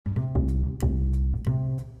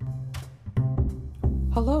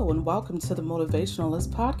Hello and welcome to the Motivationalist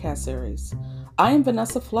podcast series. I am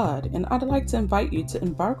Vanessa Flood, and I'd like to invite you to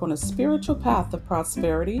embark on a spiritual path of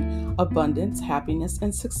prosperity, abundance, happiness,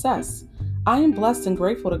 and success. I am blessed and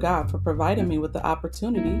grateful to God for providing me with the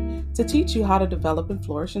opportunity to teach you how to develop and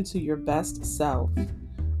flourish into your best self.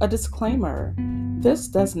 A disclaimer: this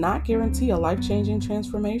does not guarantee a life changing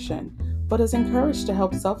transformation, but is encouraged to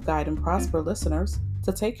help self guide and prosper listeners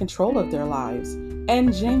to take control of their lives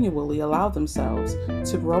and genuinely allow themselves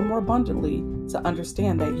to grow more abundantly, to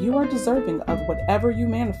understand that you are deserving of whatever you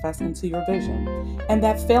manifest into your vision, and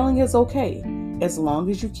that failing is okay as long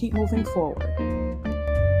as you keep moving forward.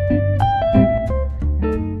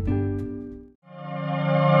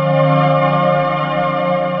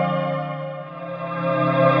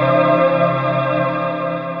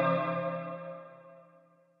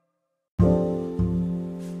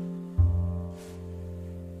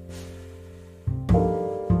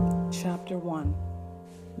 Chapter 1: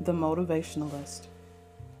 The Motivationalist.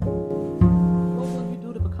 What will you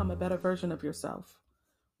do to become a better version of yourself?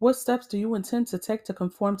 What steps do you intend to take to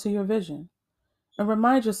conform to your vision? And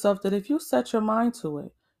remind yourself that if you set your mind to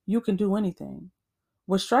it, you can do anything.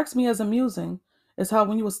 What strikes me as amusing is how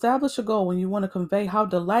when you establish a goal and you want to convey how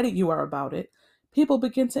delighted you are about it, people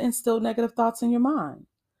begin to instill negative thoughts in your mind.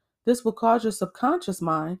 This will cause your subconscious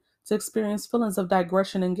mind to experience feelings of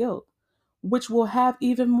digression and guilt, which will have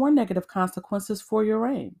even more negative consequences for your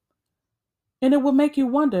aim. And it will make you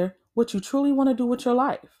wonder what you truly want to do with your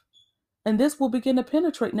life. And this will begin to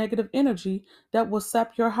penetrate negative energy that will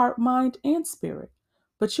sap your heart, mind, and spirit.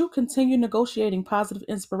 But you continue negotiating positive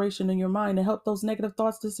inspiration in your mind to help those negative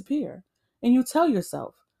thoughts disappear. And you tell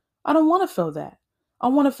yourself, I don't want to feel that. I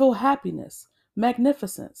want to feel happiness,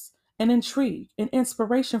 magnificence, and intrigue and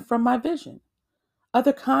inspiration from my vision.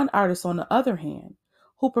 Other con artists, on the other hand,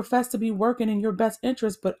 who profess to be working in your best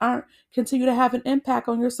interest but aren't, continue to have an impact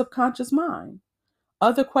on your subconscious mind.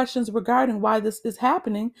 Other questions regarding why this is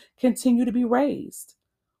happening continue to be raised.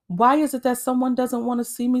 Why is it that someone doesn't want to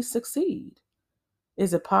see me succeed?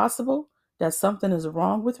 Is it possible that something is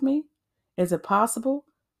wrong with me? Is it possible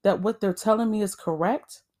that what they're telling me is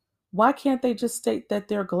correct? Why can't they just state that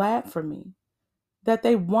they're glad for me, that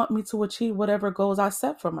they want me to achieve whatever goals I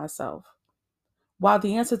set for myself? While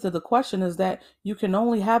the answer to the question is that you can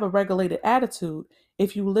only have a regulated attitude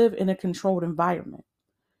if you live in a controlled environment.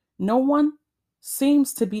 No one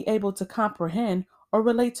seems to be able to comprehend or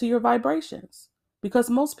relate to your vibrations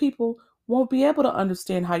because most people won't be able to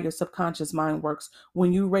understand how your subconscious mind works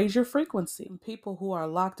when you raise your frequency. People who are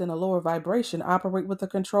locked in a lower vibration operate with a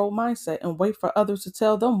controlled mindset and wait for others to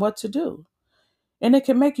tell them what to do. And it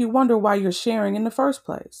can make you wonder why you're sharing in the first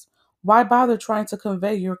place. Why bother trying to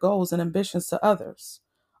convey your goals and ambitions to others?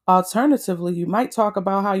 Alternatively, you might talk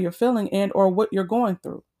about how you're feeling and or what you're going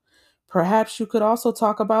through. Perhaps you could also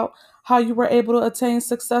talk about how you were able to attain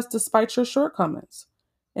success despite your shortcomings,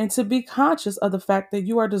 and to be conscious of the fact that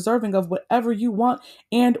you are deserving of whatever you want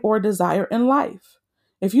and or desire in life.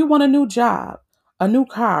 If you want a new job, a new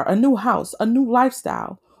car, a new house, a new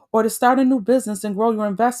lifestyle, or to start a new business and grow your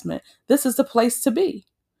investment, this is the place to be.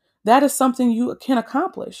 That is something you can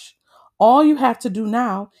accomplish. All you have to do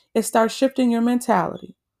now is start shifting your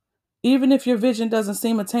mentality. Even if your vision doesn't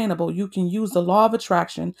seem attainable, you can use the law of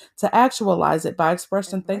attraction to actualize it by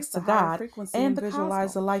expressing thanks to God and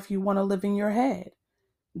visualize the life you want to live in your head.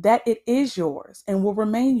 That it is yours and will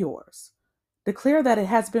remain yours. Declare that it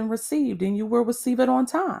has been received and you will receive it on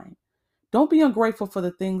time. Don't be ungrateful for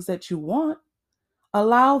the things that you want.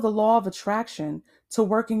 Allow the law of attraction to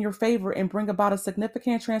work in your favor and bring about a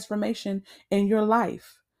significant transformation in your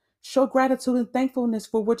life. Show gratitude and thankfulness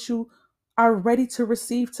for what you are ready to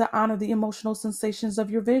receive to honor the emotional sensations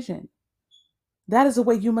of your vision. That is the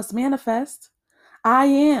way you must manifest. I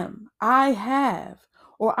am, I have,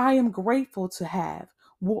 or I am grateful to have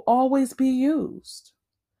will always be used.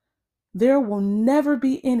 There will never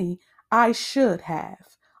be any I should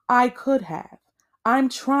have, I could have, I'm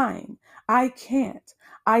trying, I can't,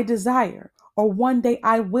 I desire, or one day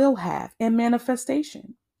I will have in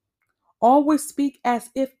manifestation. Always speak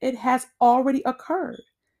as if it has already occurred,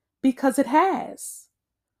 because it has.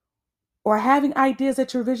 Or having ideas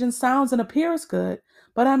that your vision sounds and appears good,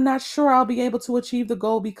 but I'm not sure I'll be able to achieve the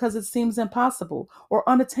goal because it seems impossible or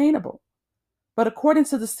unattainable. But according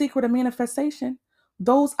to the secret of manifestation,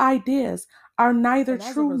 those ideas are neither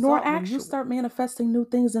true nor actual. When you start manifesting new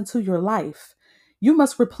things into your life, you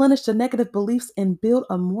must replenish the negative beliefs and build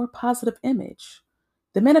a more positive image.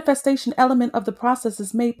 The manifestation element of the process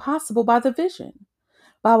is made possible by the vision,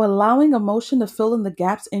 by allowing emotion to fill in the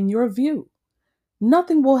gaps in your view.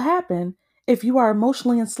 Nothing will happen if you are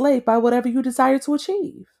emotionally enslaved by whatever you desire to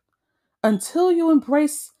achieve. Until you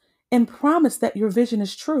embrace and promise that your vision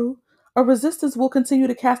is true, a resistance will continue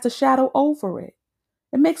to cast a shadow over it.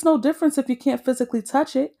 It makes no difference if you can't physically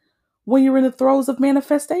touch it when you're in the throes of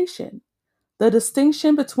manifestation. The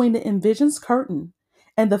distinction between the envision's curtain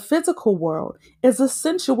and the physical world is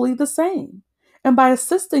essentially the same. And by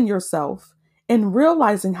assisting yourself in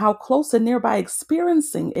realizing how close and nearby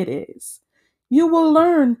experiencing it is, you will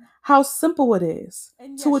learn how simple it is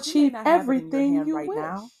to achieve everything you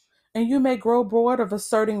wish. And you may grow bored of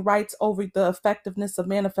asserting rights over the effectiveness of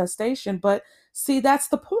manifestation, but see, that's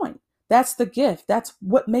the point. That's the gift. That's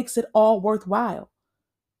what makes it all worthwhile.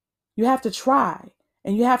 You have to try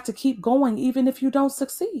and you have to keep going even if you don't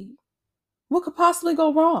succeed. What could possibly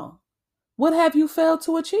go wrong? What have you failed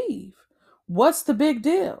to achieve? What's the big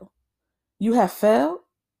deal? You have failed?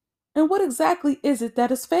 And what exactly is it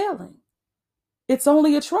that is failing? It's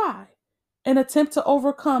only a try, an attempt to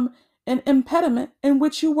overcome an impediment in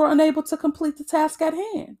which you were unable to complete the task at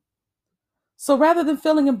hand. So rather than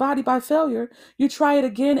feeling embodied by failure, you try it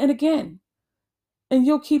again and again. And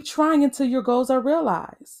you'll keep trying until your goals are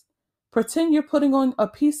realized. Pretend you're putting on a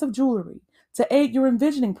piece of jewelry to aid your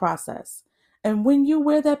envisioning process. And when you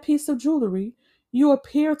wear that piece of jewelry, you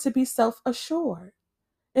appear to be self-assured.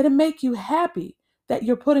 It'll make you happy that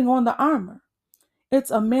you're putting on the armor.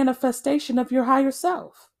 It's a manifestation of your higher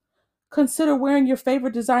self. Consider wearing your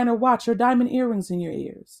favorite designer watch or diamond earrings in your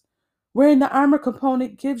ears. Wearing the armor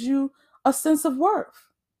component gives you a sense of worth.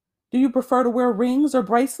 Do you prefer to wear rings or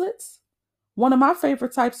bracelets? One of my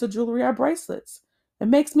favorite types of jewelry are bracelets. It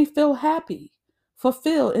makes me feel happy,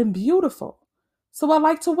 fulfilled, and beautiful. So I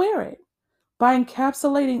like to wear it. By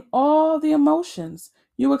encapsulating all the emotions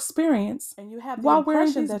you experience and you have while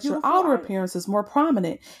wearing these that your outer appearance is more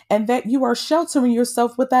prominent and that you are sheltering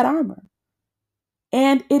yourself with that armor.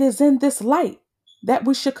 And it is in this light that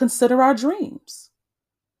we should consider our dreams.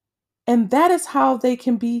 And that is how they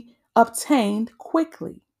can be obtained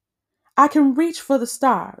quickly. I can reach for the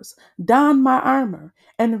stars, don my armor,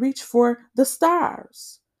 and reach for the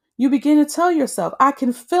stars. You begin to tell yourself, I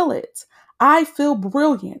can feel it. I feel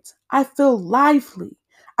brilliant. I feel lively.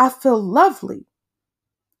 I feel lovely.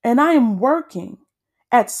 And I am working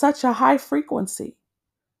at such a high frequency.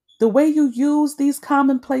 The way you use these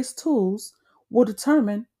commonplace tools will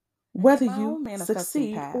determine whether you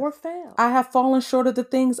succeed or fail. I have fallen short of the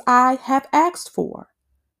things I have asked for.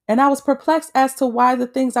 And I was perplexed as to why the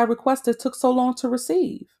things I requested took so long to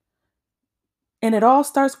receive. And it all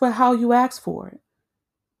starts with how you ask for it.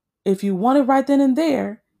 If you want it right then and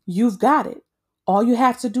there, you've got it. All you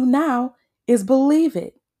have to do now is believe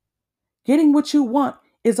it. Getting what you want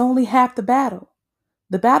is only half the battle.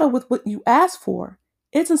 The battle with what you ask for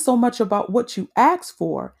isn't so much about what you ask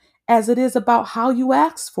for as it is about how you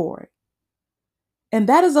ask for it. And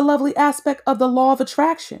that is a lovely aspect of the law of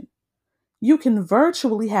attraction. You can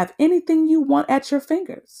virtually have anything you want at your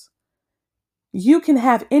fingers. You can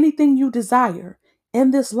have anything you desire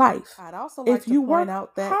in this life. I'd also like if to you point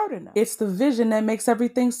out that hard enough. It's the vision that makes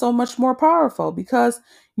everything so much more powerful because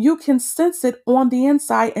you can sense it on the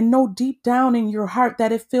inside and know deep down in your heart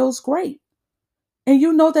that it feels great. And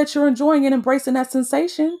you know that you're enjoying and embracing that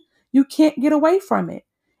sensation. You can't get away from it.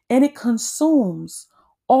 And it consumes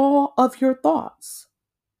all of your thoughts.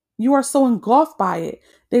 You are so engulfed by it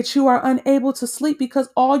that you are unable to sleep because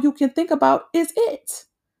all you can think about is it.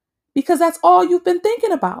 Because that's all you've been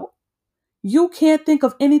thinking about. You can't think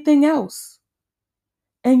of anything else.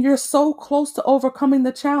 And you're so close to overcoming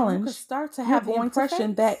the challenge, you start to have the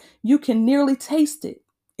impression that you can nearly taste it.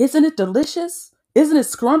 Isn't it delicious? Isn't it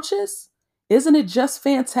scrumptious? Isn't it just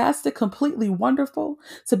fantastic, completely wonderful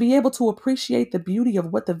to be able to appreciate the beauty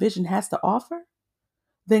of what the vision has to offer?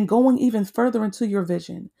 Then going even further into your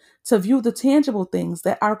vision, to view the tangible things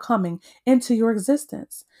that are coming into your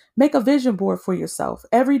existence. Make a vision board for yourself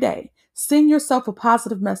every day. Send yourself a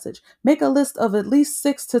positive message. Make a list of at least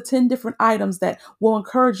 6 to 10 different items that will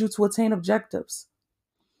encourage you to attain objectives.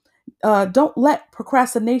 Don't let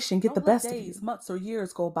procrastination get the best of you. Months or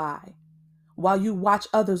years go by while you watch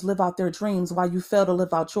others live out their dreams, while you fail to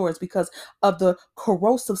live out yours because of the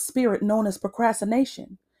corrosive spirit known as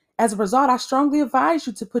procrastination. As a result, I strongly advise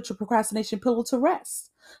you to put your procrastination pillow to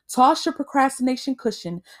rest. Toss your procrastination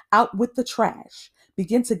cushion out with the trash.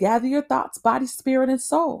 Begin to gather your thoughts, body, spirit, and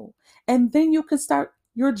soul. And then you can start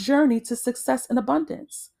your journey to success and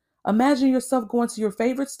abundance. Imagine yourself going to your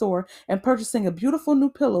favorite store and purchasing a beautiful new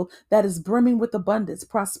pillow that is brimming with abundance,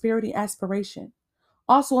 prosperity, aspiration.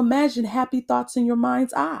 Also, imagine happy thoughts in your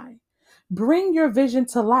mind's eye. Bring your vision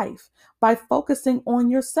to life by focusing on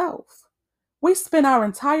yourself. We spend our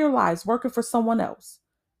entire lives working for someone else.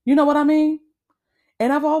 You know what I mean?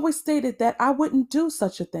 And I've always stated that I wouldn't do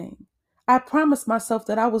such a thing. I promised myself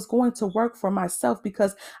that I was going to work for myself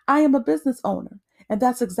because I am a business owner, and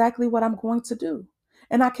that's exactly what I'm going to do.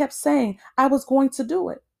 And I kept saying I was going to do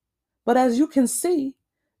it. But as you can see,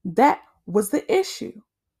 that was the issue.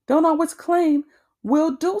 Don't always claim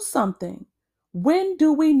we'll do something. When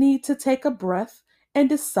do we need to take a breath and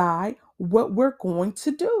decide what we're going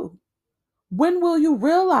to do? When will you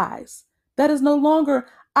realize that is no longer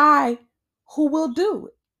I who will do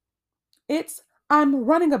it? It's I'm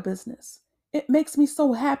running a business. It makes me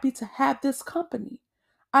so happy to have this company.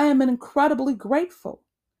 I am incredibly grateful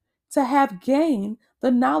to have gained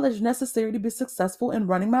the knowledge necessary to be successful in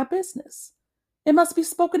running my business. It must be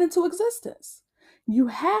spoken into existence. You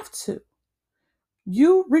have to.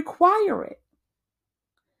 You require it.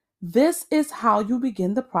 This is how you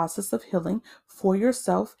begin the process of healing for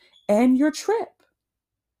yourself and your trip.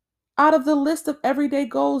 Out of the list of everyday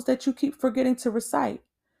goals that you keep forgetting to recite,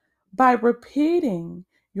 by repeating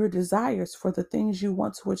your desires for the things you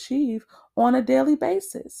want to achieve on a daily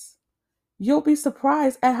basis, you'll be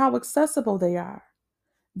surprised at how accessible they are.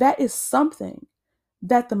 That is something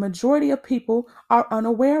that the majority of people are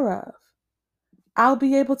unaware of. I'll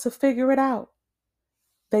be able to figure it out.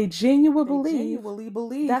 They genuinely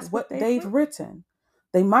believe that's what they've written.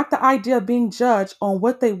 They mock the idea of being judged on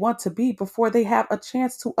what they want to be before they have a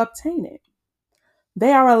chance to obtain it.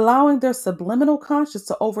 They are allowing their subliminal conscious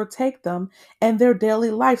to overtake them and their daily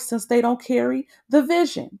life since they don't carry the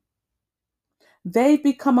vision. They've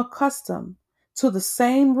become accustomed to the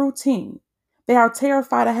same routine. They are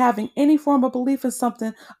terrified of having any form of belief in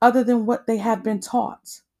something other than what they have been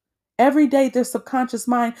taught. Every day, their subconscious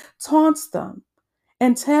mind taunts them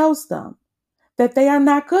and tells them that they are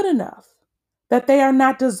not good enough, that they are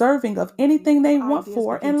not deserving of anything they want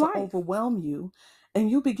for in life. Overwhelm you, and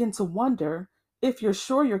you begin to wonder if you're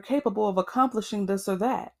sure you're capable of accomplishing this or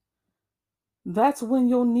that. That's when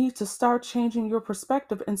you'll need to start changing your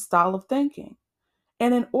perspective and style of thinking.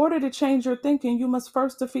 And in order to change your thinking, you must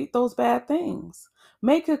first defeat those bad things.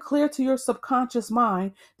 Make it clear to your subconscious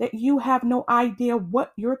mind that you have no idea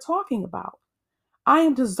what you're talking about. I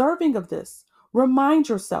am deserving of this. Remind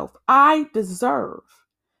yourself, I deserve.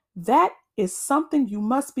 That is something you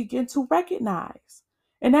must begin to recognize.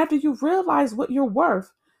 And after you realize what you're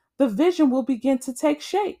worth, the vision will begin to take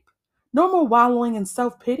shape. No more wallowing in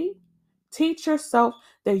self pity. Teach yourself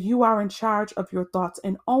that you are in charge of your thoughts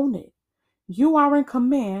and own it. You are in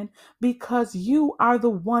command because you are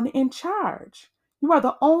the one in charge. You are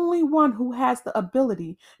the only one who has the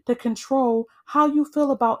ability to control how you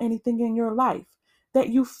feel about anything in your life that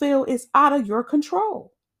you feel is out of your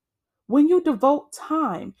control. When you devote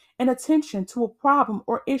time and attention to a problem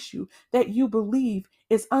or issue that you believe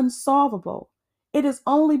is unsolvable, it is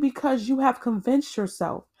only because you have convinced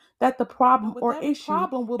yourself that the problem or issue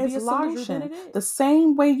will be a solution. The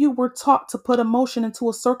same way you were taught to put emotion into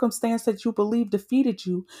a circumstance that you believe defeated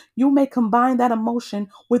you, you may combine that emotion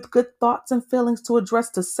with good thoughts and feelings to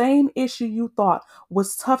address the same issue you thought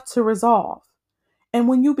was tough to resolve. And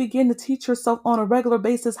when you begin to teach yourself on a regular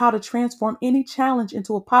basis how to transform any challenge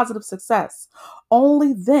into a positive success,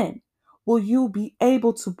 only then will you be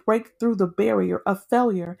able to break through the barrier of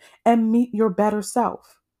failure and meet your better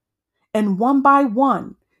self. And one by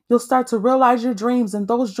one, you'll start to realize your dreams, and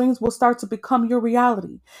those dreams will start to become your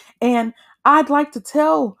reality. And I'd like to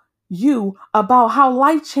tell you about how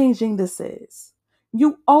life changing this is.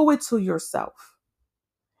 You owe it to yourself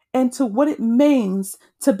and to what it means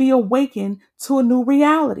to be awakened to a new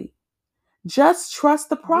reality. Just trust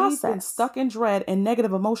the process. We've been stuck in dread and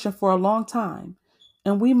negative emotion for a long time,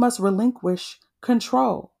 and we must relinquish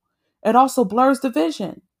control. It also blurs the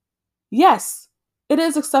vision. Yes, it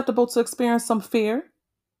is acceptable to experience some fear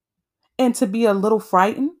and to be a little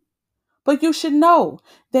frightened, but you should know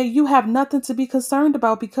that you have nothing to be concerned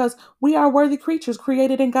about because we are worthy creatures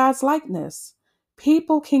created in God's likeness.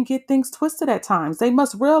 People can get things twisted at times. They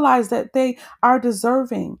must realize that they are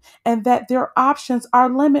deserving and that their options are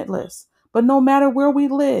limitless. But no matter where we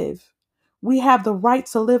live, we have the right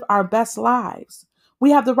to live our best lives.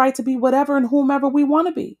 We have the right to be whatever and whomever we want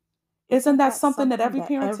to be. Isn't that something that every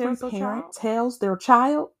parent tells their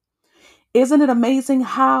child? Isn't it amazing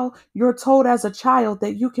how you're told as a child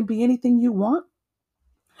that you can be anything you want?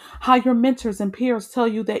 How your mentors and peers tell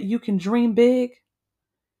you that you can dream big?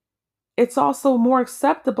 It's also more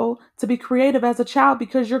acceptable to be creative as a child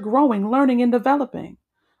because you're growing, learning, and developing.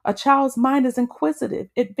 A child's mind is inquisitive,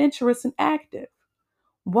 adventurous, and active.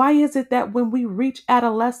 Why is it that when we reach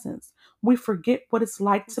adolescence, we forget what it's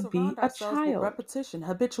like to be a child? Repetition,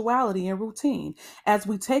 habituality, and routine as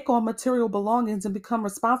we take on material belongings and become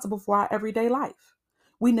responsible for our everyday life.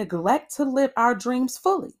 We neglect to live our dreams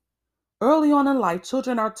fully. Early on in life,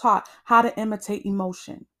 children are taught how to imitate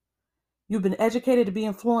emotion. You've been educated to be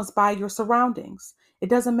influenced by your surroundings. It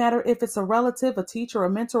doesn't matter if it's a relative, a teacher, a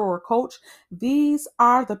mentor, or a coach. These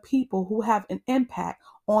are the people who have an impact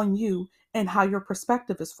on you and how your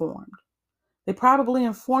perspective is formed. They probably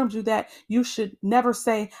informed you that you should never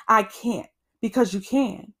say, I can't, because you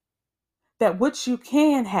can. That what you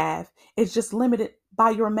can have is just limited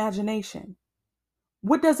by your imagination.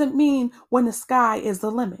 What does it mean when the sky is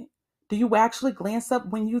the limit? Do you actually glance up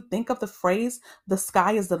when you think of the phrase, the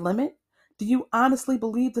sky is the limit? Do you honestly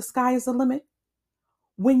believe the sky is the limit?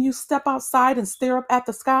 When you step outside and stare up at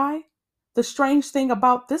the sky, the strange thing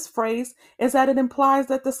about this phrase is that it implies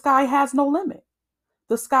that the sky has no limit.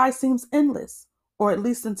 The sky seems endless, or at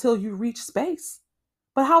least until you reach space.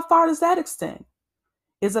 But how far does that extend?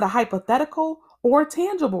 Is it a hypothetical or a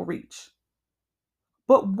tangible reach?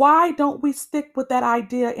 But why don't we stick with that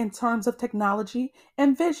idea in terms of technology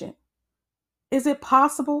and vision? Is it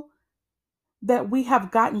possible that we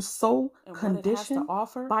have gotten so conditioned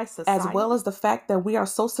by society, as well as the fact that we are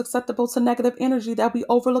so susceptible to negative energy, that we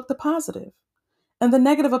overlook the positive? And the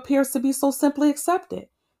negative appears to be so simply accepted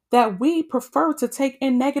that we prefer to take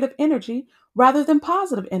in negative energy rather than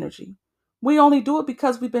positive energy. We only do it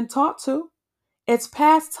because we've been taught to. It's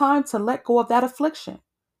past time to let go of that affliction.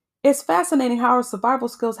 It's fascinating how our survival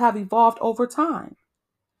skills have evolved over time.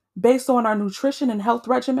 Based on our nutrition and health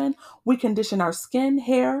regimen, we condition our skin,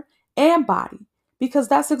 hair, and body because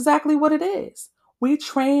that's exactly what it is. We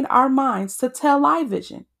train our minds to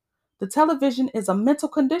television. The television is a mental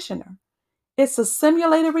conditioner. It's a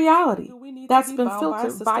simulated reality that's been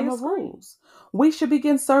filtered by no rules. We should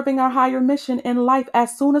begin serving our higher mission in life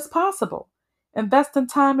as soon as possible. Invest in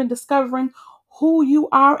time in discovering who you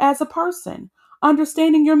are as a person,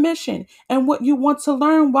 understanding your mission and what you want to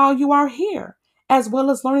learn while you are here, as well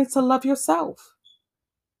as learning to love yourself.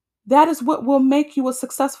 That is what will make you a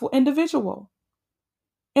successful individual.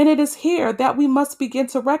 And it is here that we must begin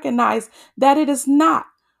to recognize that it is not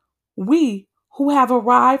we who have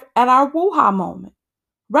arrived at our woo-ha moment,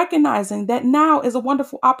 recognizing that now is a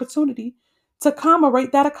wonderful opportunity to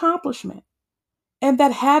commemorate that accomplishment, and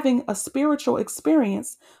that having a spiritual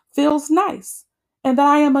experience feels nice, and that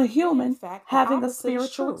I am a human having a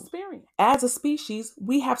spiritual experience. As a species,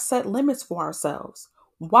 we have set limits for ourselves.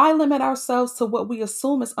 Why limit ourselves to what we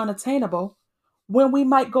assume is unattainable when we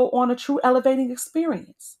might go on a true elevating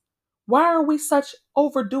experience? Why are we such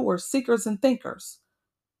overdoers, seekers, and thinkers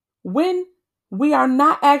when we are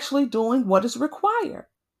not actually doing what is required?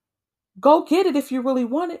 Go get it if you really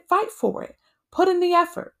want it. Fight for it. Put in the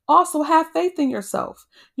effort. Also, have faith in yourself.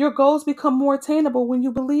 Your goals become more attainable when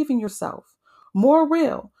you believe in yourself. More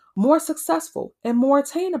real, more successful, and more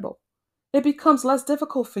attainable. It becomes less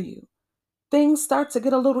difficult for you. Things start to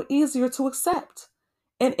get a little easier to accept.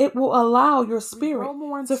 And it will allow your spirit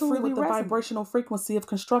to freely the vibrational frequency of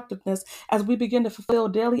constructiveness as we begin to fulfill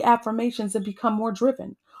daily affirmations and become more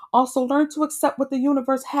driven. Also, learn to accept what the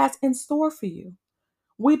universe has in store for you.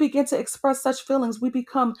 We begin to express such feelings, we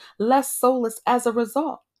become less soulless as a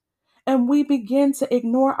result. And we begin to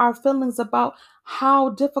ignore our feelings about how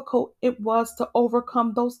difficult it was to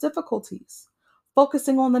overcome those difficulties.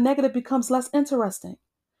 Focusing on the negative becomes less interesting.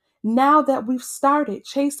 Now that we've started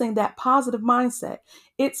chasing that positive mindset,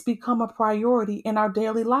 it's become a priority in our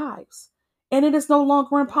daily lives. And it is no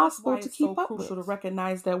longer impossible to keep up with. It's so crucial to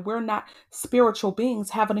recognize that we're not spiritual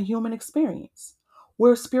beings having a human experience.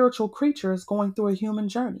 We're spiritual creatures going through a human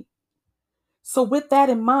journey. So with that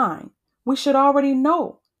in mind, we should already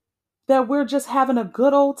know that we're just having a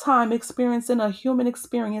good old time experiencing a human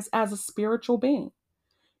experience as a spiritual being.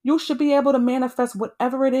 You should be able to manifest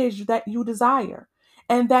whatever it is that you desire.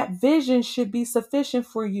 And that vision should be sufficient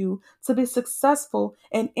for you to be successful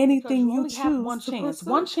in anything you choose to pursue.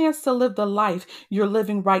 One chance to live the life you're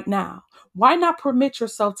living right now. Why not permit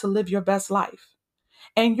yourself to live your best life?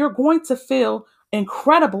 And you're going to feel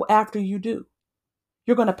incredible after you do.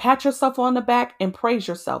 You're going to pat yourself on the back and praise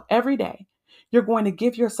yourself every day. You're going to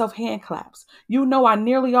give yourself hand claps. You know, I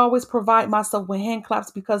nearly always provide myself with hand claps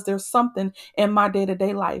because there's something in my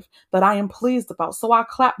day-to-day life that I am pleased about. So I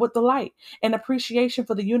clap with delight and appreciation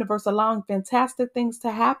for the universe allowing fantastic things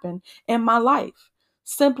to happen in my life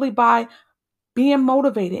simply by being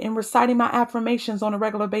motivated and reciting my affirmations on a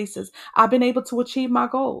regular basis. I've been able to achieve my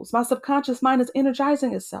goals. My subconscious mind is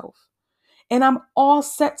energizing itself. And I'm all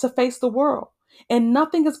set to face the world. And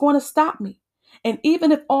nothing is going to stop me. And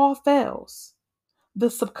even if all fails, the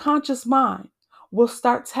subconscious mind will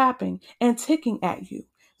start tapping and ticking at you.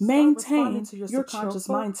 Maintain your subconscious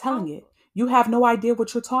mind telling it, you have no idea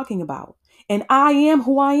what you're talking about. And I am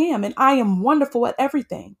who I am. And I am wonderful at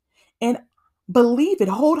everything. And Believe it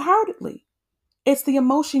wholeheartedly. It's the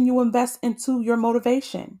emotion you invest into your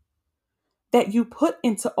motivation that you put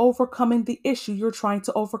into overcoming the issue you're trying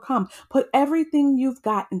to overcome. Put everything you've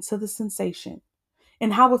got into the sensation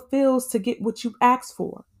and how it feels to get what you asked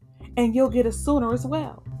for, and you'll get it sooner as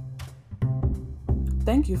well.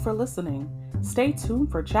 Thank you for listening. Stay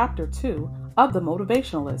tuned for Chapter 2 of The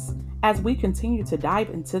Motivationalist as we continue to dive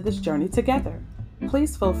into this journey together.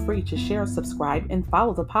 Please feel free to share, subscribe, and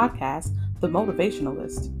follow the podcast, The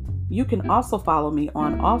Motivationalist. You can also follow me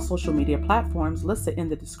on all social media platforms listed in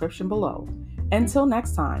the description below. Until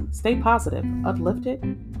next time, stay positive,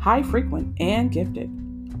 uplifted, high frequent, and gifted.